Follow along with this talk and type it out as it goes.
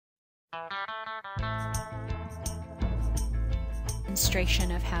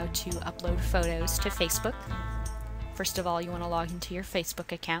Demonstration of how to upload photos to Facebook. First of all, you want to log into your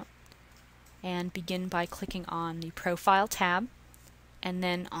Facebook account and begin by clicking on the Profile tab and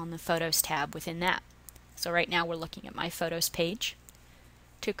then on the Photos tab within that. So right now we're looking at my Photos page.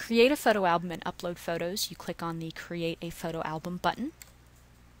 To create a photo album and upload photos, you click on the Create a Photo Album button.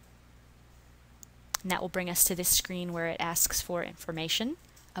 And that will bring us to this screen where it asks for information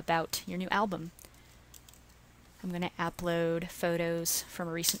about your new album. I'm going to upload photos from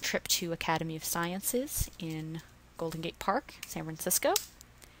a recent trip to Academy of Sciences in Golden Gate Park, San Francisco.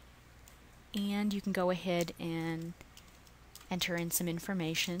 And you can go ahead and enter in some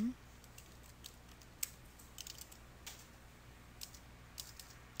information.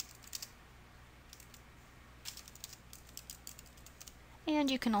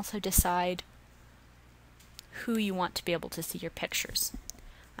 And you can also decide who you want to be able to see your pictures.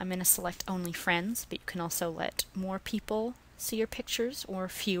 I'm going to select only friends, but you can also let more people see your pictures or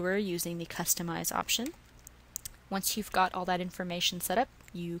fewer using the customize option. Once you've got all that information set up,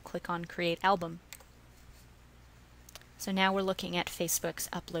 you click on Create Album. So now we're looking at Facebook's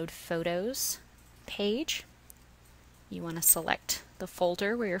Upload Photos page. You want to select the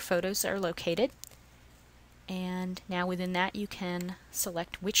folder where your photos are located. And now within that you can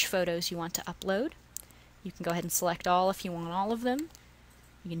select which photos you want to upload. You can go ahead and select all if you want all of them.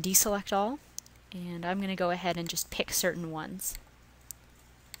 You can deselect all, and I'm going to go ahead and just pick certain ones.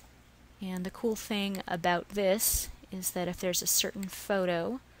 And the cool thing about this is that if there's a certain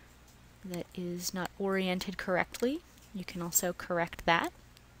photo that is not oriented correctly, you can also correct that.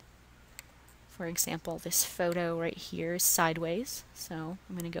 For example, this photo right here is sideways, so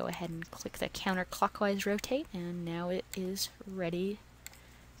I'm going to go ahead and click the counterclockwise rotate, and now it is ready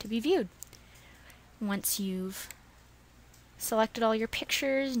to be viewed. Once you've selected all your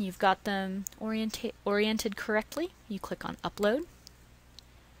pictures and you've got them oriented correctly, you click on Upload.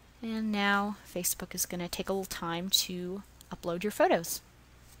 And now Facebook is going to take a little time to upload your photos.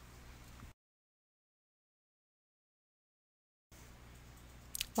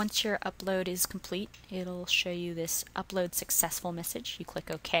 Once your upload is complete, it'll show you this Upload Successful message. You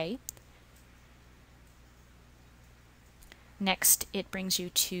click OK. Next, it brings you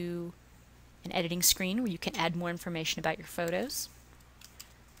to an editing screen where you can add more information about your photos.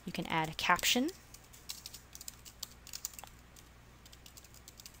 You can add a caption.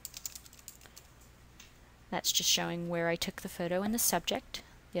 That's just showing where I took the photo and the subject.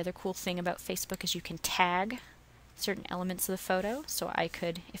 The other cool thing about Facebook is you can tag certain elements of the photo. So I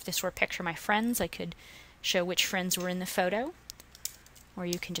could, if this were a picture of my friends, I could show which friends were in the photo. Or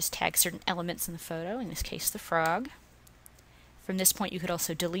you can just tag certain elements in the photo, in this case the frog. From this point you could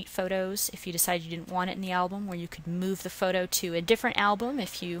also delete photos if you decided you didn't want it in the album, or you could move the photo to a different album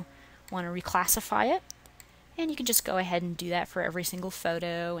if you want to reclassify it. And you can just go ahead and do that for every single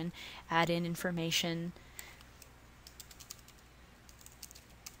photo and add in information.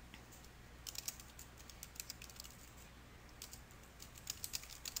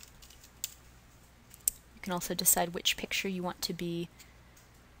 You can also decide which picture you want to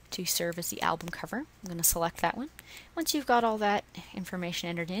serve as the album cover. I'm going to select that one. Once you've got all that information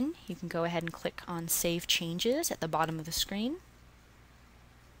entered in, you can go ahead and click on Save Changes at the bottom of the screen.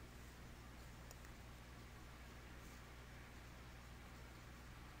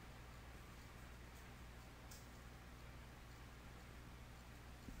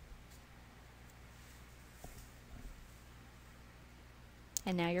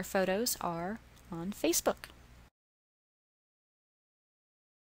 And now your photos are on Facebook.